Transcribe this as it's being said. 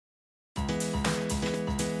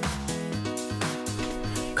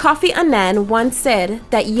Kofi Annan once said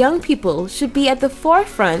that young people should be at the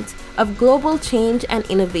forefront of global change and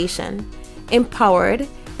innovation. Empowered,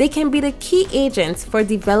 they can be the key agents for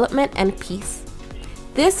development and peace.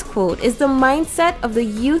 This quote is the mindset of the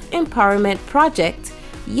Youth Empowerment Project,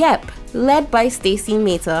 YEP, led by Stacey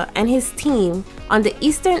Mata and his team on the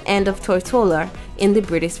eastern end of Tortola in the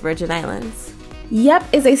British Virgin Islands. YEP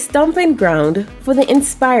is a stomping ground for the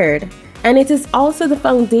inspired, and it is also the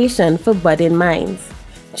foundation for budding minds.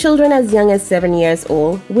 Children as young as 7 years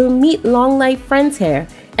old will meet long-life friends here,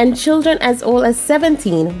 and children as old as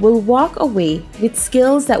 17 will walk away with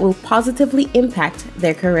skills that will positively impact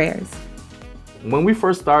their careers. When we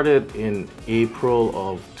first started in April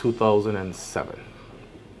of 2007,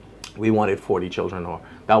 we wanted 40 children, or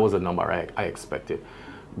that was the number I expected.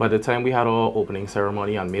 By the time we had our opening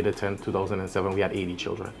ceremony on May the 10th, 2007, we had 80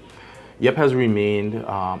 children. YEP has remained,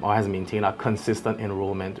 or has maintained a consistent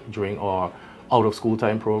enrollment during our out-of-school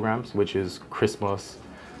time programs, which is Christmas,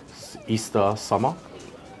 Easter, summer.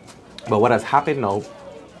 But what has happened now,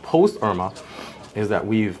 post-Irma, is that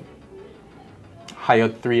we've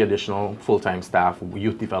hired 3 additional full-time staff,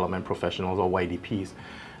 youth development professionals, or YDPs.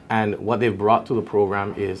 And what they've brought to the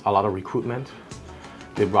program is a lot of recruitment.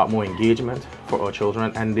 They've brought more engagement for our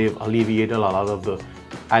children, and they've alleviated a lot of the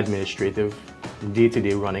administrative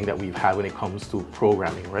day-to-day running that we've had when it comes to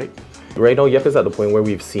programming, right? Right now, YEP is at the point where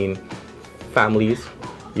we've seen families.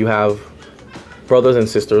 You have brothers and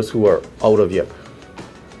sisters who are out of YEP.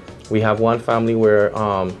 We have one family where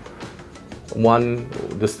one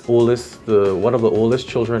of the oldest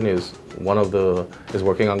children is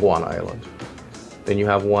working on Guana Island. Then you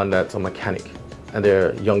have one that's a mechanic, and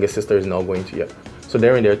their youngest sister is now going to YEP. So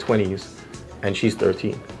they're in their 20s, and she's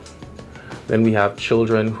 13. Then we have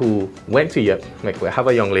children who went to YEP. Like, we have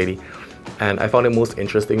a young lady, and I found it most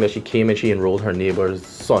interesting that she came and she enrolled her neighbor's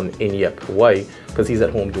son in YEP. Why? Because he's at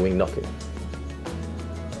home doing nothing.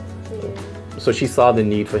 So she saw the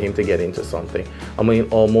need for him to get into something. I mean,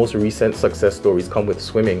 our most recent success stories come with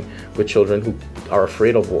swimming, with children who are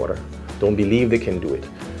afraid of water, don't believe they can do it.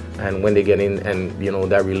 And when they get in, and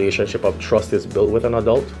that relationship of trust is built with an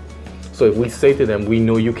adult. So if we say to them, we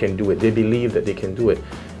know you can do it, they believe that they can do it.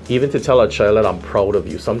 Even to tell a child that I'm proud of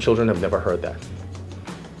you, some children have never heard that.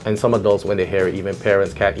 And some adults, when they hear it, even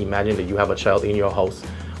parents can't imagine that you have a child in your house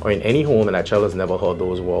or in any home and that child has never heard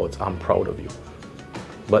those words, I'm proud of you.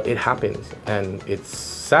 But it happens, and it's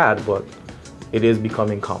sad, but it is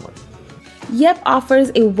becoming common. YEP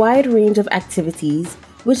offers a wide range of activities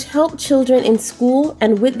which help children in school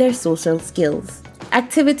and with their social skills.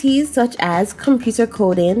 Activities such as computer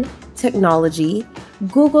coding, technology,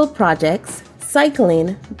 Google projects,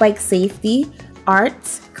 cycling, bike safety,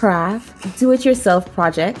 arts, craft, do-it-yourself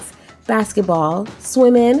projects, basketball,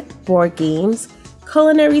 swimming, board games,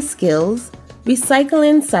 culinary skills,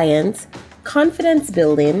 recycling science, confidence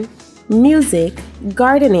building, music,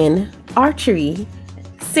 gardening, archery,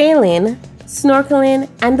 sailing, snorkeling,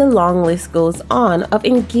 and the long list goes on of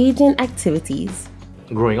engaging activities.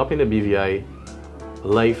 Growing up in the BVI,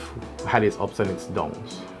 life had its ups and its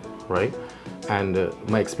downs, right? And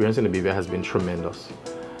my experience in the BVI has been tremendous.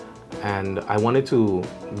 And I wanted to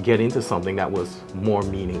get into something that was more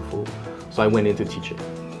meaningful. So I went into teaching.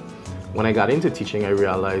 When I got into teaching, I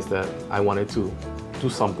realized that I wanted to do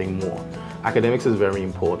something more. Academics is very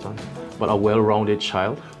important, but a well-rounded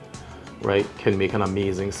child, right, can make an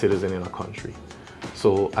amazing citizen in a country.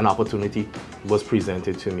 So an opportunity was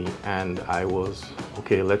presented to me, and I was,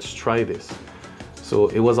 okay, let's try this. So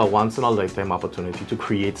it was a once-in-a-lifetime opportunity to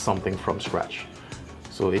create something from scratch.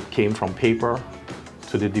 So it came from paper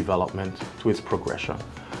to the development to its progression.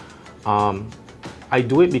 I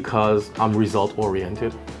do it because I'm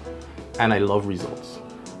result-oriented, and I love results.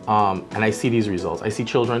 And I see these results. I see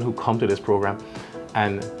children who come to this program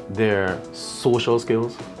and their social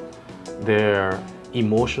skills, their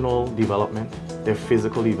emotional development, their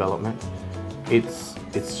physical development, it's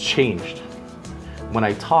changed. When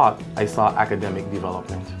I taught, I saw academic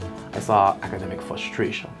development. I saw academic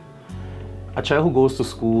frustration. A child who goes to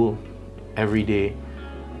school every day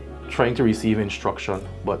trying to receive instruction,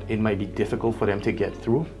 but it might be difficult for them to get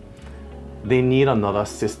through, they need another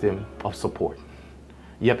system of support.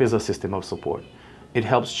 YEP is a system of support. It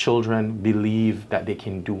helps children believe that they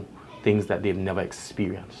can do things that they've never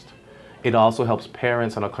experienced. It also helps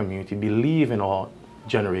parents and our community believe in our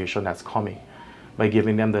generation that's coming by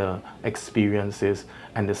giving them the experiences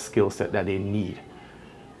and the skill set that they need.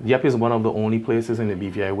 YEP is one of the only places in the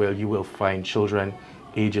BVI where you will find children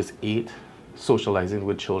ages 8 socializing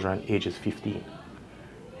with children ages 15.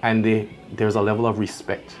 And there's a level of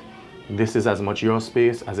respect. This is as much your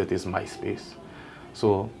space as it is my space.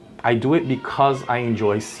 So I do it because I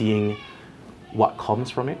enjoy seeing what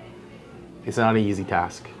comes from it. It's not an easy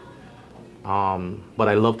task, but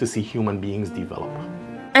I love to see human beings develop.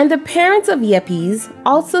 And the parents of Yeppies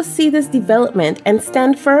also see this development and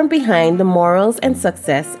stand firm behind the morals and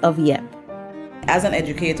success of Yep. As an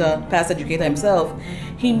educator, past educator himself,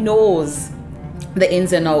 he knows the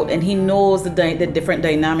ins and outs, and he knows the different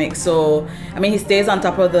dynamics. So, I mean, he stays on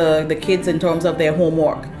top of the kids in terms of their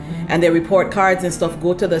homework, and their report cards and stuff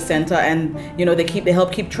go to the center, and you know, they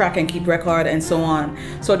help keep track and keep record and so on.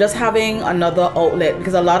 So just having another outlet,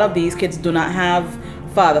 because a lot of these kids do not have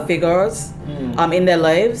father figures in their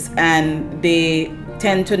lives, and they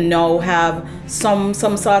tend to now have some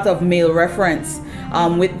sort of male reference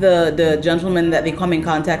with the gentlemen that they come in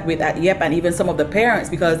contact with at Yep, and even some of the parents,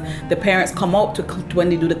 because the parents come out to when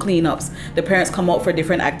they do the cleanups, the parents come out for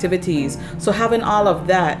different activities. So having all of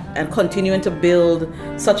that and continuing to build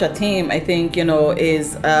such a team, I think, you know,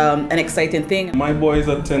 is an exciting thing. My boys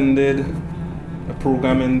attended a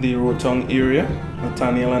program in the Rotong area,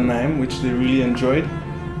 Nathaniel and Naim, which they really enjoyed.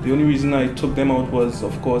 The only reason I took them out was,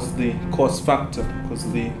 of course, the cost factor,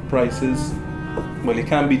 because the prices, well, you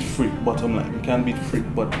can't beat free, bottom line, you can't beat free,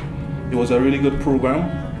 but it was a really good program.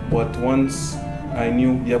 But once I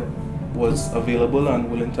knew Yep was available and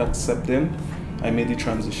willing to accept them, I made the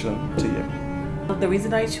transition to Yep. The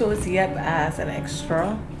reason I chose Yep as an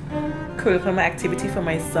extra curriculum activity for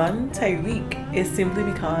my son, Tyreek, is simply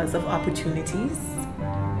because of opportunities.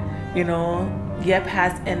 You know, Yep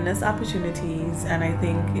has endless opportunities, and I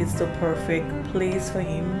think it's the perfect place for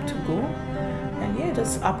him to go. And yeah,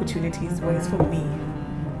 just opportunities wise for me.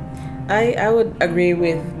 I would agree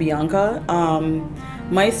with Bianca.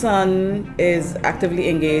 My son is actively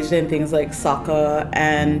engaged in things like soccer,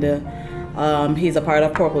 and he's a part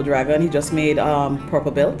of Purple Dragon. He just made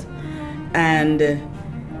Purple Belt. And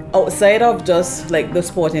outside of just like the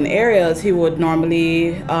sporting areas, he would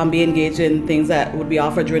normally be engaged in things that would be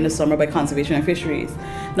offered during the summer by Conservation and Fisheries.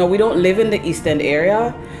 Now, we don't live in the East End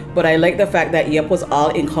area, but I like the fact that Yep was all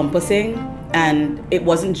encompassing, and it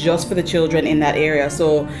wasn't just for the children in that area.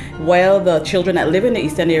 So while the children that live in the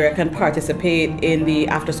East End area can participate in the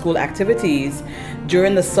after-school activities,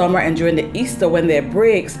 during the summer and during the Easter, when there are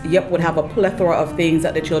breaks, Yep would have a plethora of things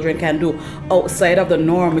that the children can do outside of the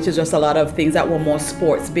norm, which is just a lot of things that were more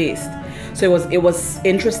sports-based. So it was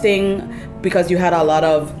interesting because you had a lot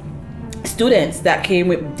of students that came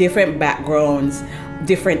with different backgrounds,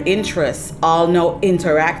 different interests, all now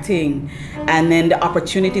interacting, and then the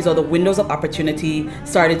opportunities or the windows of opportunity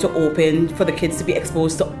started to open for the kids to be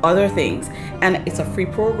exposed to other things. And it's a free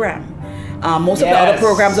program. Most of the other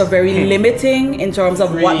programs are very limiting in terms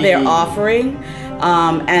of what they're offering,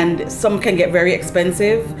 and some can get very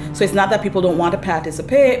expensive. So it's not that people don't want to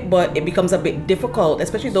participate, but it becomes a bit difficult,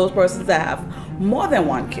 especially those persons that have more than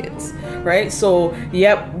one kids, right? So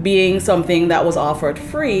Yep being something that was offered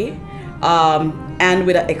free, and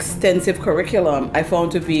with an extensive curriculum, I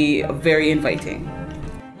found to be very inviting.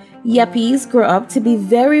 Yeppies grow up to be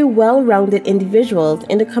very well-rounded individuals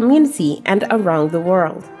in the community and around the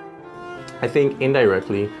world. I think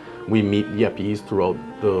indirectly, we meet Yeppies throughout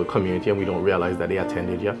the community and we don't realize that they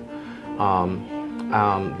attended Yep.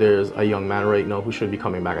 There's a young man right now who should be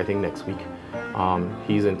coming back, I think next week.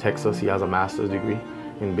 He's in Texas, he has a master's degree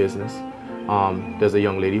in business. There's a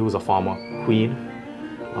young lady who's a former queen.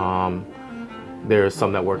 There's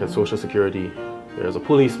some that work at Social Security. There's a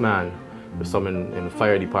policeman. There's some in the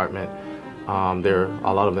fire department. There are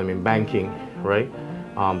a lot of them in banking, right?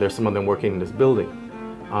 There's some of them working in this building.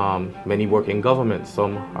 Many work in government.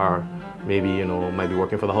 Some are maybe, you know, might be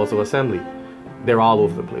working for the House of Assembly. They're all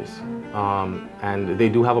over the place. And they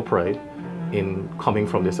do have a pride in coming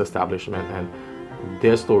from this establishment. And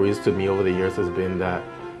their stories to me over the years has been that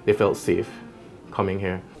they felt safe coming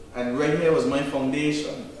here. And right here was my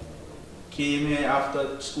foundation. Came here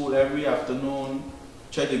after school every afternoon,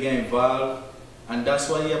 tried to get involved, and that's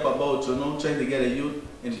what Yep about, you know, trying to get a youth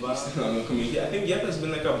involved in the community. I think Yep has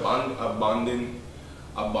been like a bonding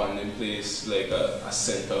place, like a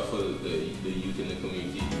center for the youth in the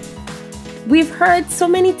community. We've heard so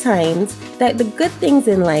many times that the good things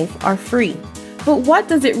in life are free. But what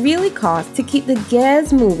does it really cost to keep the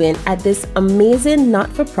gears moving at this amazing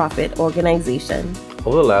not-for-profit organization?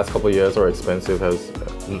 Over the last couple of years, our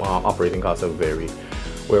operating costs have varied.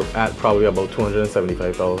 We're at probably about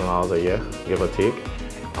 $275,000 a year, give or take.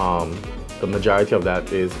 The majority of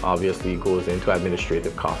that obviously goes into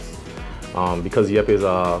administrative costs. Because Yep is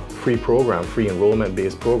a free program, free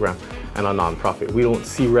enrollment-based program, and a non-profit. We don't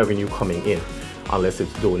see revenue coming in unless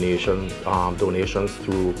it's donations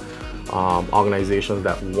through organizations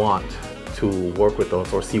that want to work with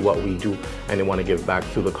us or see what we do, and they want to give back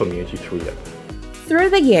to the community through YEP. Through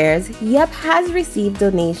the years, YEP has received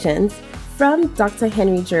donations from Dr.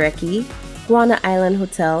 Henry Jarecki, Guana Island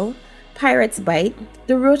Hotel, Pirates Bite,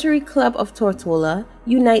 the Rotary Club of Tortola,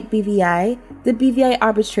 Unite BVI, the BVI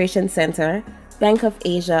Arbitration Center, Bank of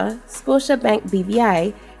Asia, Scotiabank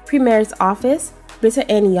BVI, Premier's Office, Bitter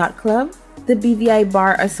End Yacht Club, the BVI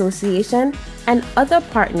Bar Association, and other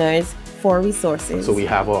partners for resources. So we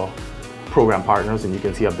have our program partners, and you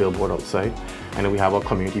can see a billboard outside. And then we have our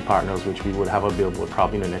community partners, which we would have a billboard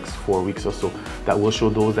probably in the next 4 weeks or so, that will show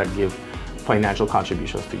those that give financial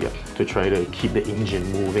contributions to YEP to try to keep the engine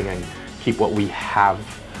moving and keep what we have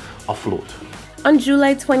afloat. On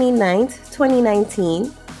July 29,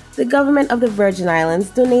 2019, the government of the Virgin Islands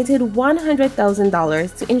donated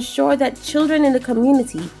 $100,000 to ensure that children in the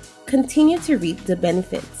community continue to reap the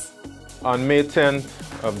benefits. On May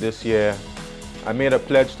 10th of this year, I made a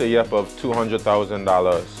pledge to YEP of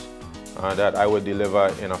 $200,000 that I would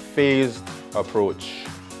deliver in a phased approach.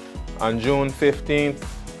 On June 15th,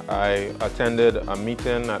 I attended a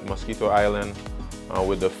meeting at Mosquito Island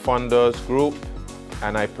with the funders group,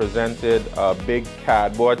 and I presented a big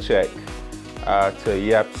cardboard check to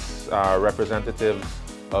YEP's representatives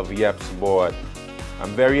of YEP's board.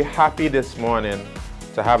 I'm very happy this morning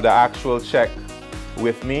to have the actual check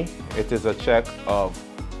with me. It is a check of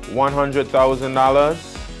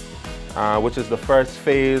 $100,000, which is the first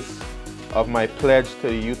phase of my pledge to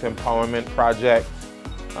the Youth Empowerment Project.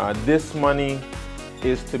 This money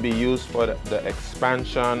is to be used for the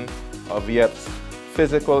expansion of YEP's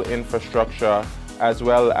physical infrastructure as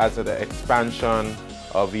well as the expansion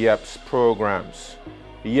of YEP's programs.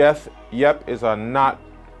 YEP is a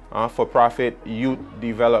not-for-profit youth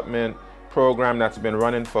development program that's been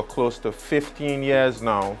running for close to 15 years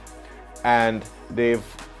now, and they've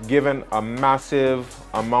given a massive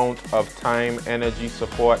amount of time, energy,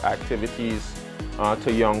 support activities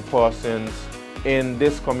to young persons in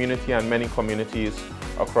this community and many communities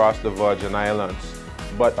across the Virgin Islands.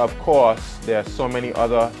 But of course, there are so many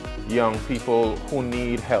other young people who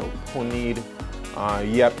need help, who need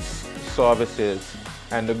YEP's services.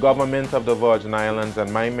 And the government of the Virgin Islands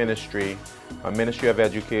and my ministry, Ministry of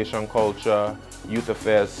Education, Culture, Youth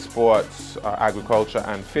Affairs, Sports, Agriculture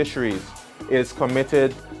and Fisheries, is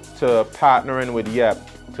committed to partnering with YEP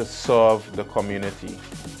to serve the community.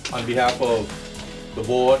 On behalf of the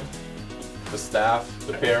board, the staff,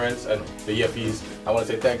 the parents, and the YEPies, I want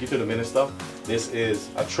to say thank you to the minister. This is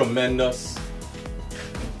a tremendous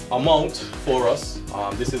amount for us.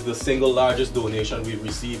 This is the single largest donation we've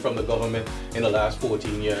received from the government in the last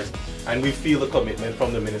 14 years. And we feel the commitment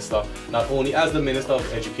from the minister, not only as the Minister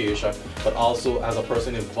of Education, but also as a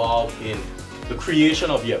person involved in the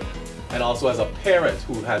creation of YEP, and also as a parent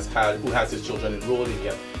who has his children enrolled in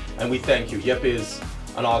YEP. And we thank you. YEP is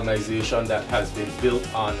an organization that has been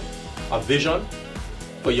built on a vision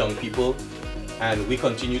for young people, and we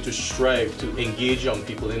continue to strive to engage young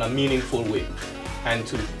people in a meaningful way and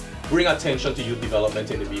to bring attention to youth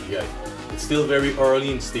development in the BVI. It's still very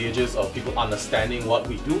early in stages of people understanding what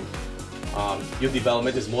we do. Youth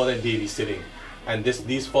development is more than babysitting, and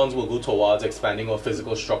these funds will go towards expanding our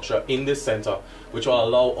physical structure in this center, which will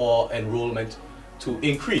allow our enrollment to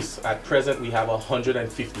increase. At present, we have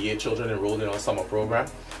 158 children enrolled in our summer program.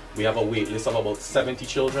 We have a wait list of about 70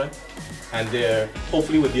 children, and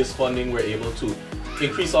hopefully with this funding, we're able to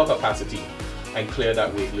increase our capacity and clear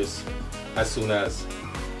that wait list as soon as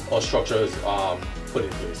our structure is put in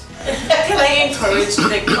place. Can I encourage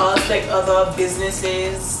other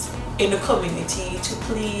businesses in the community to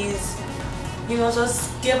please,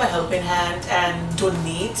 just give a helping hand and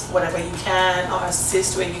donate whatever you can or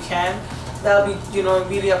assist where you can? That would be,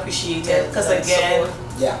 really appreciated, because again,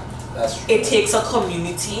 that's true. It takes a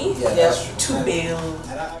community to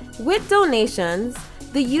build. With donations,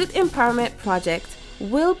 the Youth Empowerment Project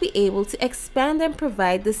will be able to expand and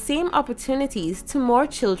provide the same opportunities to more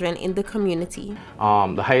children in the community.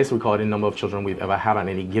 The highest recorded number of children we've ever had on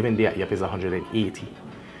any given day at YEP is 180,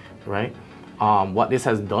 right? What this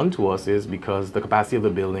has done to us is, because the capacity of the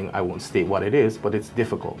building, I won't state what it is, but it's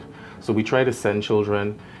difficult. So we try to send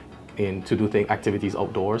children in to do activities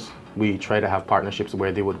outdoors. We try to have partnerships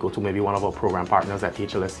where they would go to maybe one of our program partners at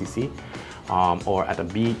HLSCC, or at a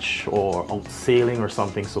beach, or out sailing or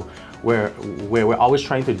something. So we're always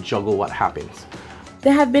trying to juggle what happens.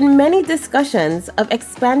 There have been many discussions of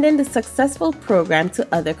expanding the successful program to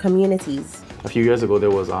other communities. A few years ago, there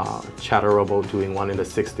was chatter about doing one in the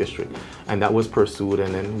 6th district, and that was pursued,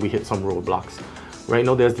 and then we hit some roadblocks. Right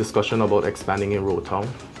now, there's discussion about expanding in Road Town.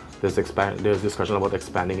 There's discussion about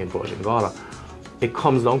expanding in Virgin Gorda. it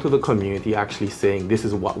comes down to the community actually saying, this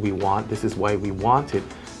is what we want, this is why we want it,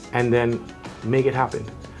 and then make it happen.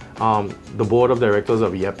 The board of directors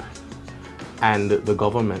of YEP and the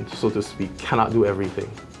government, so to speak, cannot do everything.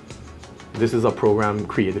 This is a program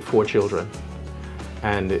created for children.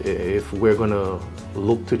 And if we're gonna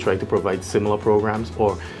look to try to provide similar programs,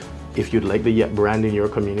 or if you'd like the YEP brand in your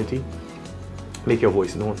community, make your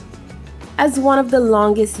voice known. As one of the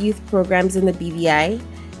longest youth programs in the BVI,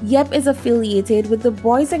 YEP is affiliated with the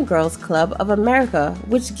Boys and Girls Club of America,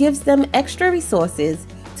 which gives them extra resources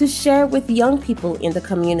to share with young people in the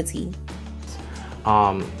community.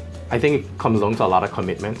 I think it comes down to a lot of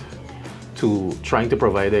commitment to trying to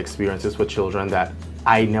provide the experiences for children that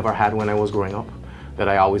I never had when I was growing up, that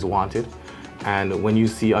I always wanted. And when you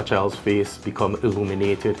see a child's face become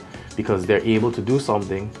illuminated because they're able to do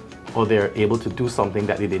something, or they're able to do something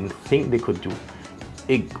that they didn't think they could do,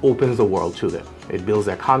 it opens the world to them. It builds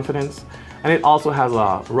their confidence, and it also has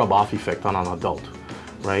a rub-off effect on an adult,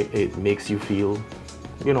 right? It makes you feel,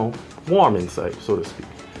 you know, warm inside, so to speak.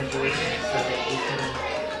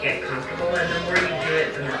 Get comfortable, and the more you do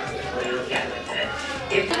it, the more comfortable you'll get with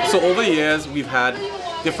it. So over the years, we've had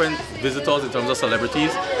different visitors in terms of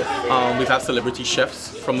celebrities. We've had celebrity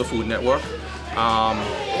chefs from the Food Network,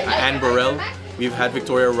 Anne Burrell. We've had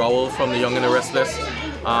Victoria Rowell from The Young and the Restless.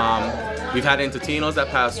 We've had entertainers that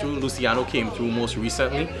passed through. Luciano came through most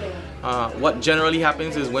recently. What generally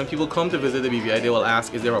happens is when people come to visit the BVI, they will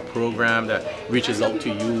ask, is there a program that reaches out to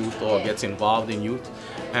youth or gets involved in youth?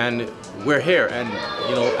 And we're here, and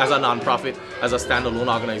you know, as a non-profit, as a standalone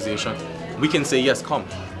organization, we can say yes, come,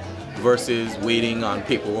 versus waiting on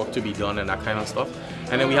paperwork to be done and that kind of stuff.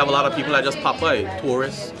 And then we have a lot of people that just pop by,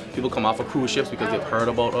 tourists. People come off of cruise ships because they've heard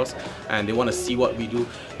about us and they want to see what we do.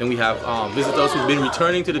 Then we have visitors who've been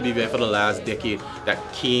returning to the BVI for the last decade that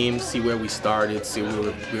came, see where we started, see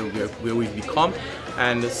where we've become.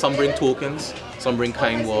 And some bring tokens, some bring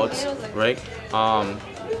kind words, right?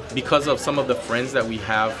 Because of some of the friends that we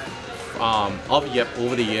have of YEP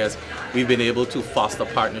over the years, we've been able to foster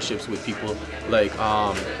partnerships with people like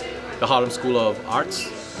the Harlem School of Arts,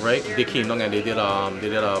 right? They came down and they did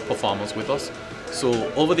a performance with us.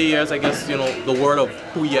 So over the years, I guess, you know, the word of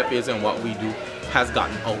who YEP is and what we do has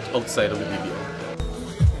gotten outside of the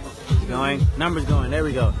BVI. Going, numbers going, there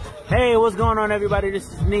we go. Hey, what's going on, everybody?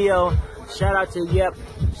 This is Neo. Shout out to YEP.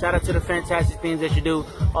 Shout out to the fantastic things that you do.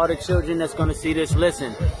 All the children that's gonna see this,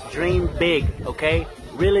 listen, dream big, okay?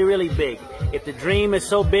 Really, really big. If the dream is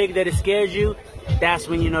so big that it scares you, that's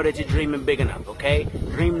when you know that you're dreaming big enough, okay?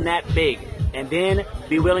 Dream that big. And then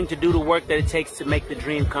be willing to do the work that it takes to make the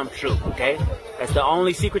dream come true, okay? That's the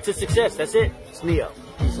only secret to success. That's it. It's Neo.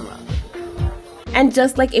 Peace and love. And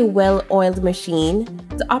just like a well-oiled machine,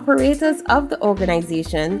 the operators of the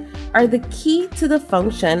organization are the key to the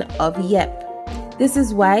function of YEP. This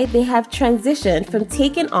is why they have transitioned from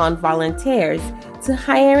taking on volunteers to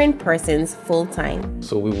hiring persons full-time.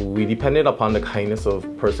 So we depended upon the kindness of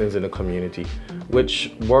persons in the community,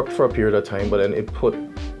 which worked for a period of time, but then it put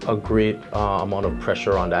a great amount of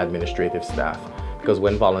pressure on the administrative staff, because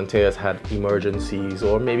when volunteers had emergencies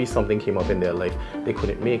or maybe something came up in their life, they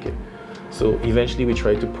couldn't make it. So eventually we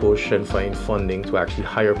tried to push and find funding to actually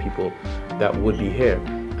hire people that would be here.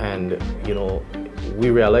 And you know, we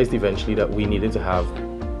realized eventually that we needed to have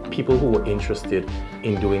people who were interested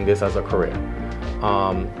in doing this as a career.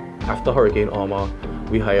 After Hurricane Irma,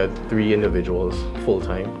 we hired 3 individuals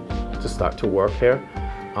full-time to start to work here.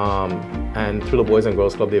 And through the Boys and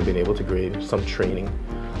Girls Club, they've been able to grade some training,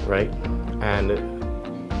 right? And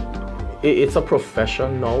it's a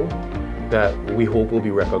profession now that we hope will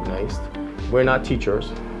be recognized. We're not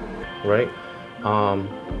teachers, right?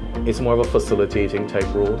 It's more of a facilitating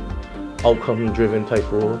type role, outcome-driven type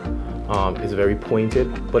role. It's very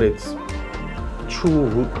pointed, but it's true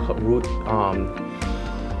root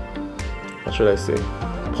what should I say?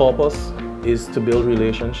 Purpose is to build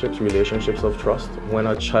relationships of trust. When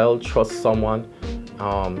a child trusts someone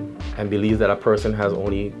and believes that a person has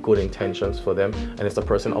only good intentions for them, and it's a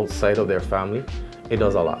person outside of their family, it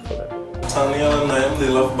does a lot for them. Taniel and Naim, they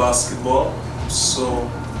love basketball, so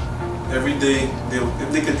every day,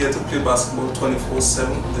 if they could get to play basketball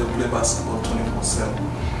 24/7, they'll play basketball 24/7.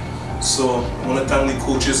 So I want to thank the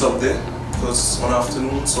coaches up there, because on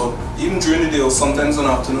afternoons, or even during the day, or sometimes on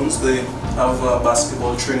afternoons, they have a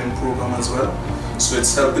basketball training program as well. So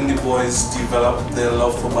it's helping the boys develop their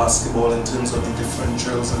love for basketball in terms of the different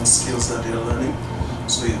drills and skills that they're learning.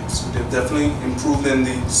 So yeah, so they've definitely improved in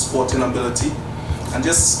the sporting ability. And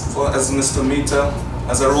just as Mr. Mehta,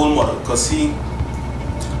 as a role model, because he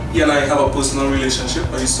and I have a personal relationship.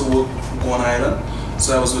 I used to work for Goan Island,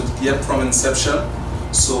 so I was with YEP from inception.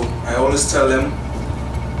 So I always tell them,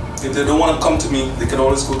 If they don't want to come to me, they can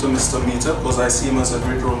always go to Mr. Meter, because I see him as a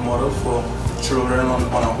great role model for children on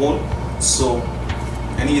a whole. So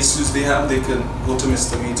any issues they have, they can go to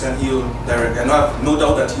Mr. Meter and he'll direct. And I have no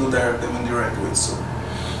doubt that he'll direct them in the right way. So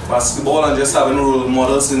basketball and just having role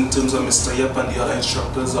models in terms of Mr. Yep and the other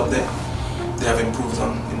instructors up there, they have improved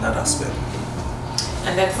on in that aspect.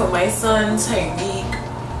 And then for my son, Tyreek,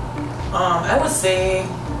 I would say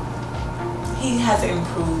he has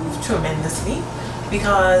improved tremendously,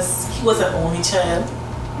 because he was an only child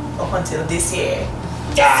up until this year.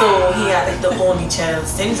 So he had like the only child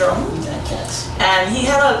syndrome, and he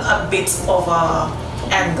had a bit of a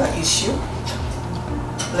anger issue.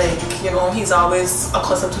 Like, you know, he's always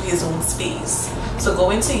accustomed to his own space. So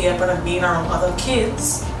going to Yep and being around other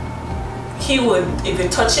kids, he would, if you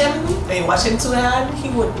touch him and you watch him too hard, he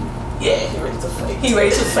would, yeah, he ready to fight. He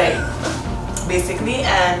ready to fight, basically.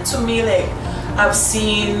 And to me, like, I've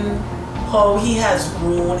seen how he has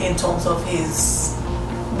grown in terms of his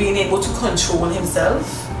being able to control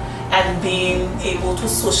himself and being able to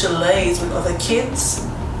socialize with other kids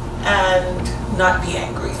and not be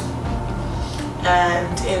angry.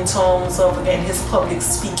 And in terms of, again, his public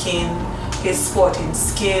speaking, his sporting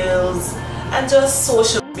skills, and just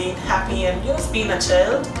social, being happy and just being a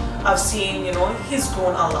child, I've seen, you know, he's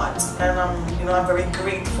grown a lot. And I'm very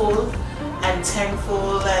grateful and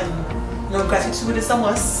thankful, and, you know, gratitude is a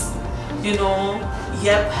must. You know,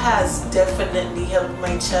 Yep has definitely helped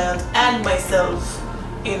my child and myself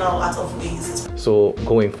in a lot of ways. So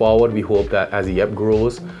going forward, we hope that as Yep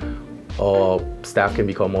grows, our staff can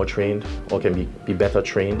become more trained or can be better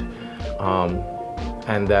trained,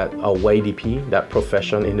 and that our YDP, that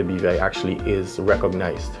profession in the BVI, actually is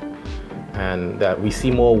recognized, and that we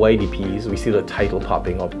see more YDPs, we see the title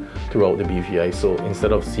popping up throughout the BVI. So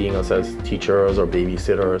instead of seeing us as teachers or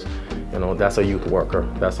babysitters, you know, that's a youth worker,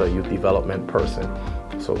 that's a youth development person.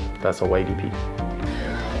 So that's a YDP.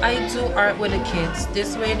 I do art with the kids.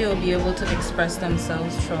 This way they'll be able to express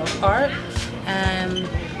themselves through art. And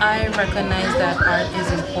I recognize that art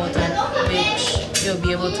is important, which you'll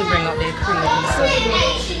be able to bring out their creative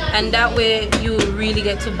side. And that way you really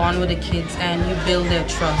get to bond with the kids and you build their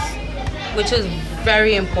trust, which is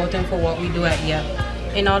very important for what we do at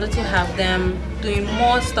Yep, in order to have them doing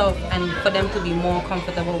more stuff and for them to be more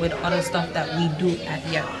comfortable with other stuff that we do at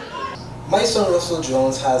Yep. My son Russell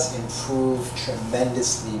Jones has improved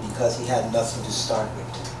tremendously because he had nothing to start with.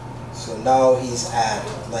 So now he's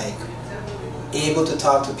able to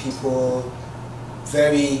talk to people,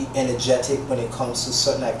 very energetic when it comes to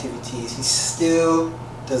certain activities. He still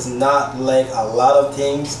does not like a lot of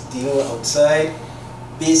things dealing with outside.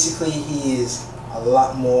 Basically, he is a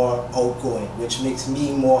lot more outgoing, which makes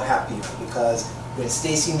me more happier, because when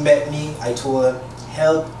Stacy met me, I told her,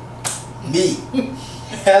 help me,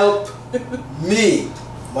 help me.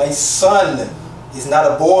 My son is not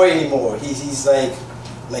a boy anymore. He's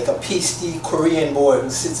like a pasty Korean boy who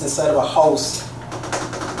sits inside of a house.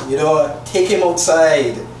 You know, take him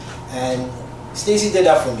outside. And Stacy did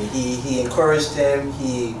that for me. He encouraged him.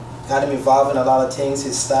 He got him involved in a lot of things.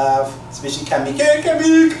 His staff, especially Kamik,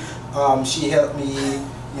 she helped me,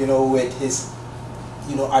 you know, with his,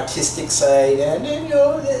 you know, artistic side. And then, you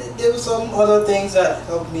know, there were some other things that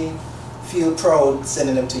helped me feel proud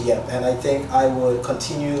sending them to Yep. And I think I would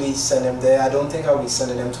continually send him there. I don't think I'll be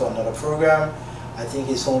sending him to another program. I think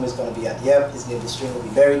his home is going to be at Yep. His name, the string will be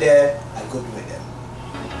buried there. I could be with him.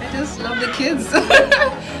 I just love the kids.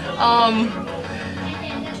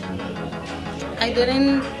 I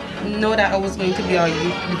didn't know that I was going to be a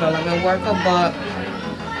youth development worker, but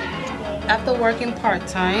after working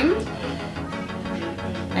part-time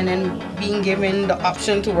and then being given the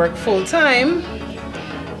option to work full-time,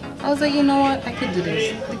 I was like, you know what, I could do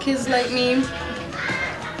this. The kids like me.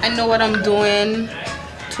 I know what I'm doing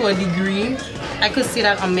to a degree. I could see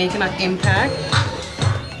that I'm making an impact.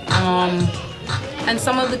 And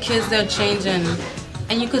some of the kids, they're changing,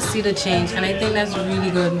 and you could see the change, and I think that's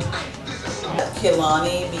really good.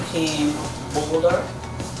 Kehlani became bolder,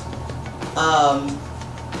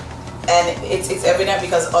 and it's evident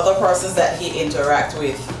because other persons that he interacts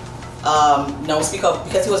with now speak up,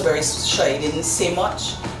 because he was very shy, he didn't say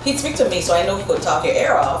much. He'd speak to me, so I know he could talk your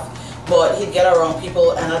ear off, but he'd get around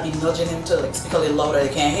people and I'd be nudging him to like speak a little louder.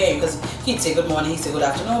 They can't hear you, because he'd say good morning, he'd say good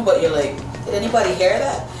afternoon, but you're like, did anybody hear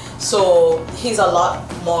that? So he's a lot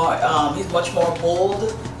more, he's much more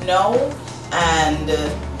bold now, and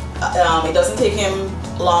it doesn't take him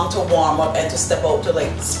long to warm up and to step out to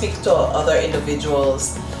like speak to other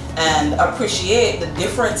individuals and appreciate the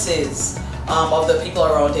differences of the people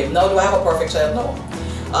around him. Now, do I have a perfect child? No.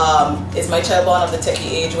 Is my child born of the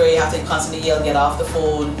techie age where you have to constantly yell, get off the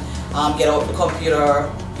phone, get out the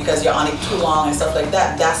computer, because you're on it too long and stuff like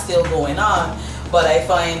that. That's still going on. But I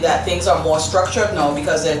find that things are more structured now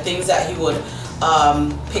because there are things that he would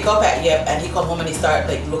pick up at YEP, and he come home and he start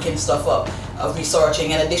like looking stuff up,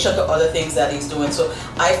 researching, in addition to other things that he's doing. So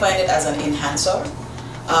I find it as an enhancer.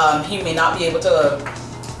 He may not be able to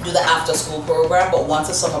do the after school program, but once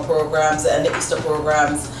the summer programs and the Easter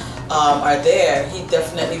programs are there, he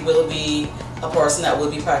definitely will be a person that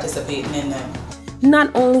will be participating in them.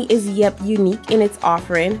 Not only is YEP unique in its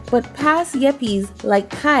offering, but past YEPies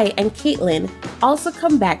like Kai and Caitlin also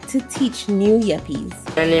come back to teach new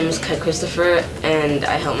YEPies. My name is Kai Christopher, and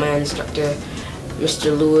I help my instructor,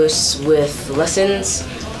 Mr. Lewis, with lessons.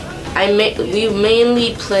 We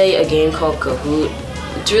mainly play a game called Kahoot.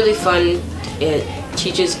 It's really fun. It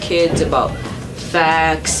teaches kids about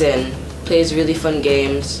facts and plays really fun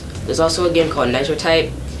games. There's also a game called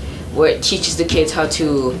Nitrotype, where it teaches the kids how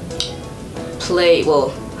to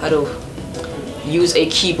how to use a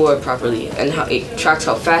keyboard properly, and how it tracks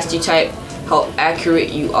how fast you type, how accurate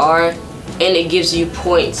you are, and it gives you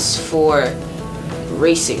points for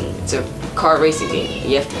racing. It's a car racing game.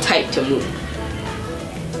 You have to type to move.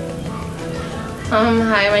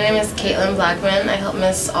 Hi, my name is Caitlin Blackman. I help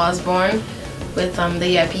Miss Osborne with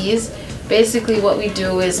the YEPies. Basically what we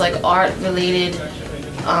do is like art related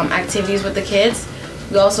activities with the kids.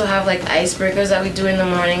 We also have like icebreakers that we do in the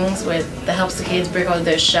mornings that helps the kids break out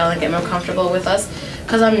their shell and get more comfortable with us.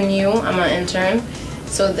 Because I'm new, I'm an intern,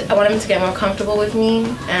 so I want them to get more comfortable with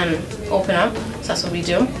me and open up, so that's what we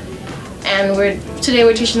do. And today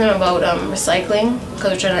we're teaching them about recycling,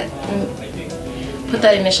 because we're trying to put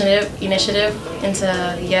that initiative into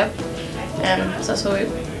YEP, and so that's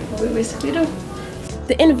what we basically do.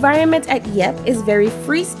 The environment at YEP is very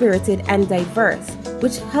free-spirited and diverse,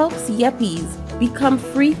 which helps YEPies become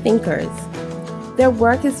free thinkers. Their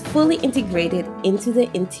work is fully integrated into the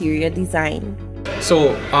interior design.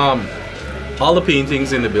 So, all the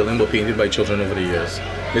paintings in the building were painted by children over the years.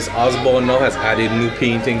 Miss Osborne now has added new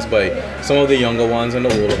paintings by some of the younger ones and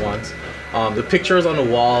the older ones. The pictures on the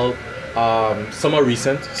wall, some are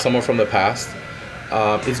recent, some are from the past.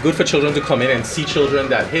 It's good for children to come in and see children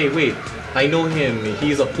that, hey, wait, I know him,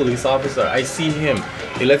 he's a police officer, I see him.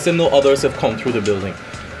 It lets them know others have come through the building.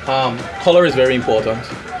 Color is very important.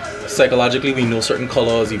 Psychologically, we know certain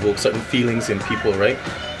colors evoke certain feelings in people, right?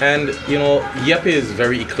 And you know, YEP is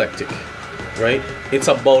very eclectic, right? It's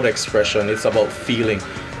about expression, it's about feeling.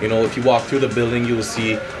 You know, if you walk through the building, you will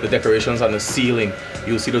see the decorations on the ceiling,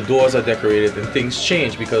 you'll see the doors are decorated, and things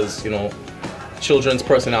change because, you know, children's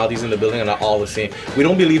personalities in the building are not all the same. We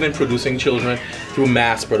don't believe in producing children through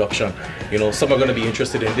mass production. You know, some are going to be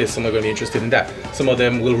interested in this, some are going to be interested in that. Some of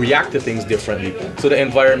them will react to things differently. So the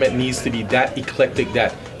environment needs to be that eclectic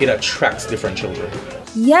that it attracts different children.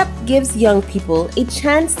 YEP gives young people a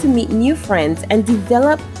chance to meet new friends and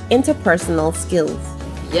develop interpersonal skills.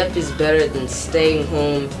 YEP is better than staying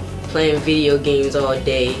home, playing video games all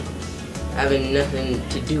day, having nothing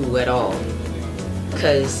to do at all.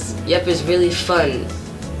 Because YEP is really fun.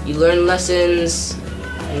 You learn lessons,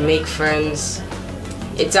 you make friends.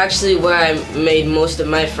 It's actually where I made most of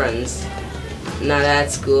my friends. Not at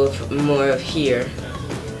school, more of here.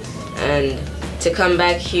 And to come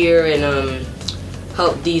back here and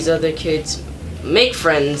help these other kids make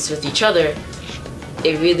friends with each other,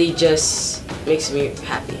 it really just makes me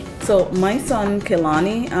happy. So my son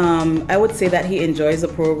Kelani, I would say that he enjoys the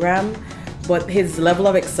program, but his level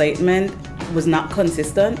of excitement was not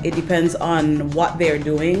consistent. It depends on what they're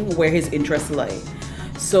doing, where his interests lie.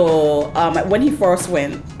 So when he first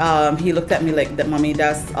went, he looked at me like, "Mommy,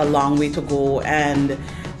 that's a long way to go." And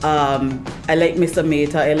I like Mr.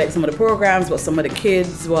 Mehta, I like some of the programs, but some of the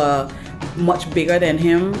kids were much bigger than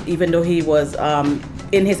him, even though he was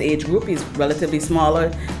in his age group. He's relatively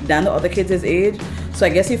smaller than the other kids his age. So I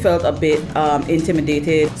guess he felt a bit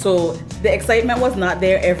intimidated. So the excitement was not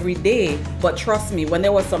there every day, but trust me, when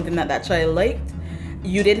there was something that child liked,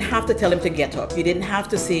 you didn't have to tell him to get up. You didn't have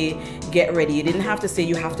to say, get ready. You didn't have to say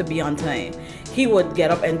you have to be on time. He would get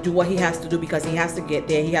up and do what he has to do because he has to get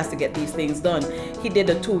there. He has to get these things done. He did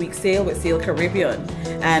a 2-week sail with Sail Caribbean.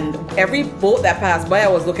 And every boat that passed by, I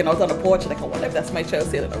was looking out on the porch like, I wonder if that's my child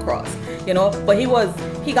sailing across, you know? But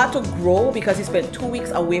he got to grow because he spent 2 weeks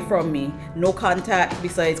away from me. No contact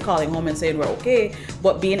besides calling home and saying we're okay,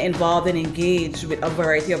 but being involved and engaged with a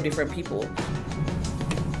variety of different people.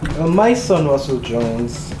 Well, my son Russell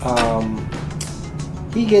Jones,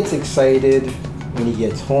 he gets excited when he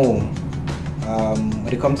gets home. When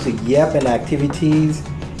it comes to YEP and activities,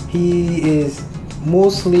 he is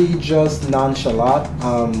mostly just nonchalant.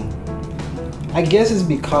 I guess it's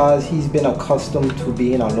because he's been accustomed to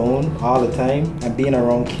being alone all the time, and being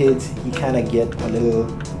around kids, he kind of get a little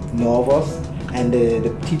know of us. And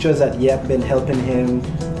the teachers at YEP been helping him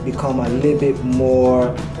become a little bit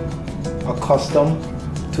more accustomed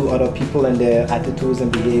to other people and their attitudes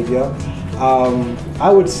and behavior. I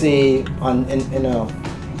would say in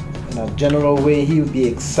a general way, he would be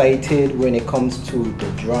excited when it comes to the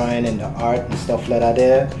drawing and the art and stuff like that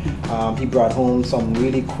there. He brought home some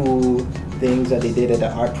really cool things that they did at the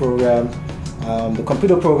art program. The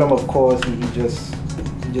computer program, of course, he just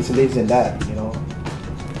lives in that, you know.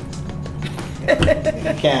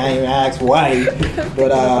 Can't even ask why,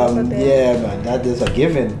 but yeah, man, that is a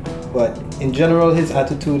given. But in general, his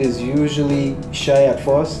attitude is usually shy at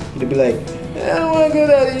first. He'll be like, I don't want to go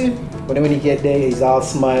Daddy. But then when he get there, he's all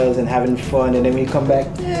smiles and having fun. And then when he come back,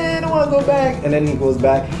 I don't want to go back. And then he goes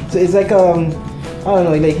back. So it's like, I don't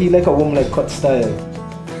know, he like a woman like cut style.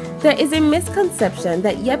 There is a misconception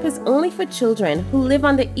that YEP is only for children who live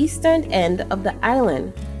on the eastern end of the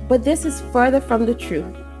island. But this is further from the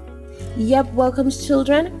truth. YEP welcomes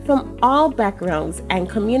children from all backgrounds and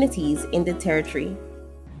communities in the territory.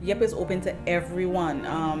 YEP is open to everyone.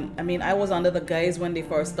 I mean, I was under the guise when they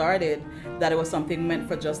first started that it was something meant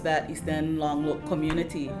for just that Eastern Long Look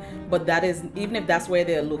community. But that is, even if that's where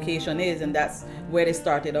their location is and that's where they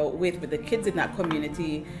started out with the kids in that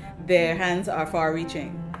community, their hands are far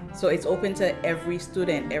reaching. So it's open to every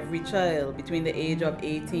student, every child between the age of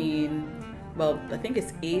 18, well, I think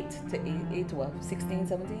it's 8 to what, 16,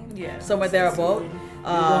 17? Yeah. Somewhere thereabout.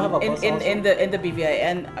 In the BVI.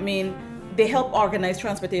 And I mean, they help organize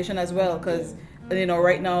transportation as well, because you know,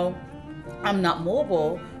 right now I'm not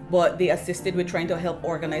mobile, but they assisted with trying to help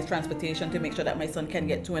organize transportation to make sure that my son can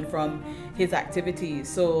get to and from his activities.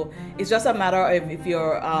 So it's just a matter of if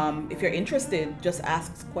you're interested, just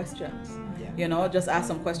ask questions. You know, just ask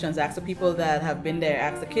some questions, ask the people that have been there,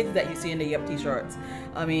 ask the kids that you see in the YEP t-shirts.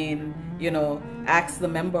 I mean, you know, ask the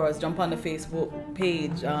members, jump on the Facebook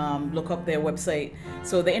page, look up their website.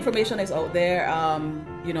 So the information is out there.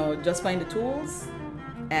 You know, just find the tools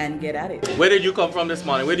and get at it. Where did you come from this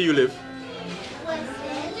morning? Where do you live?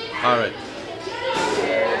 All right.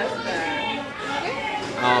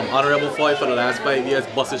 Honorable Foy for the last 5 years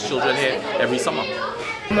buses children here every summer.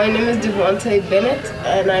 My name is Devontae Bennett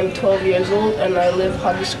and I'm 12 years old and I live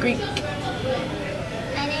Hodges Creek.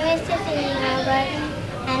 My name is Tiffany Albert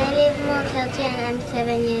and I live Mokelty and I'm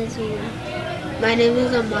 7 years old. My name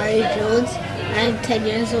is Amari Jones. I'm 10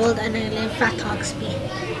 years old and I live Fat Hawksby.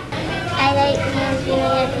 I like being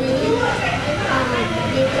at YEP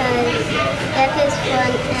because YEP is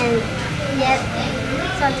fun and YEP,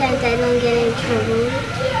 sometimes I don't get in trouble.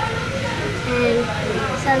 And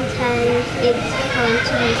sometimes it's fun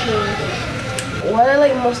to be here. What I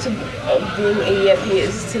like most of being a YEP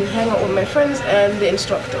is to hang out with my friends and the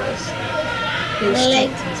instructors.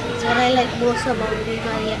 What I like most about being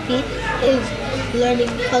a YEP is learning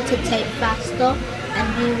how to type faster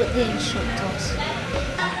and be with the instructors.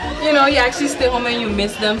 You know, you actually stay home and you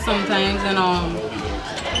miss them sometimes, and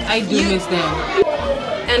I do miss them.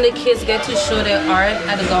 And the kids get to show their art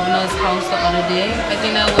at the governor's house the other day. I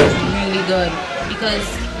think that was really good because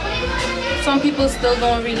some people still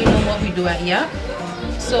don't really know what we do at YEP.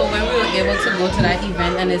 So when we were able to go to that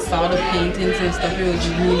event and they saw the paintings and stuff, it was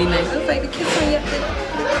really nice. It was like the kids from YEP,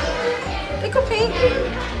 they could paint.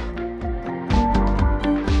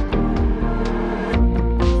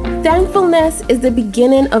 Thankfulness is the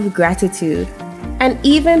beginning of gratitude. And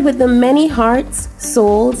even with the many hearts,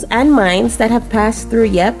 souls, and minds that have passed through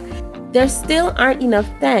YEP, there still aren't enough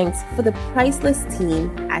thanks for the priceless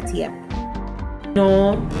team at YEP.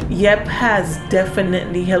 No, YEP has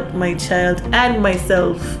definitely helped my child and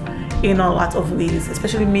myself in a lot of ways,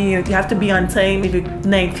 especially me. You have to be on time. If you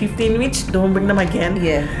 9:15 reach, don't bring them again.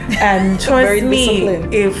 Yeah. And trust me,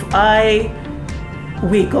 if I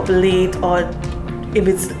wake up late or if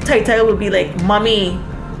it's tight, I will be like, Mommy,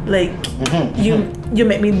 like you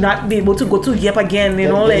make me not be able to go to YEP again, you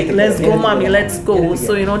know, like let's go Mommy, let's go.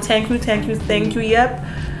 So you know, thank you YEP.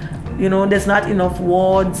 You know, there's not enough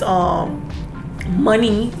words,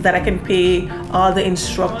 money that I can pay all the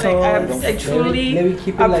instructors. I truly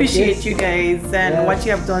appreciate you guys and what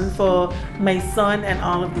you have done for my son and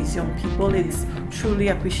all of these young people. It's truly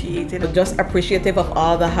appreciated. Just appreciative of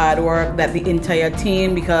all the hard work that the entire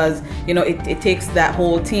team, because you know it takes that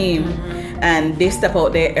whole team and they step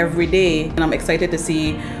out there every day, and I'm excited to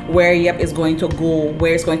see where YEP is going to go,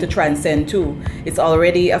 where it's going to transcend to. It's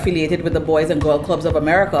already affiliated with the Boys and Girl Clubs of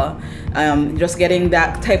America. Just getting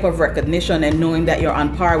that type of recognition and knowing that you're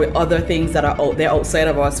on par with other things that are out there outside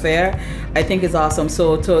of our sphere, I think is awesome.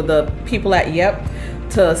 So to the people at YEP,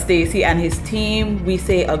 to Stacy and his team, we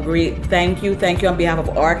say a great thank you on behalf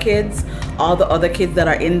of our kids, all the other kids that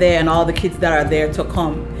are in there and all the kids that are there to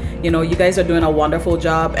come. You know, you guys are doing a wonderful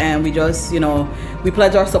job, and we just, you know, we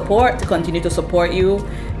pledge our support to continue to support you,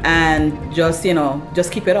 and just, you know,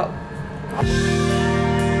 just keep it up.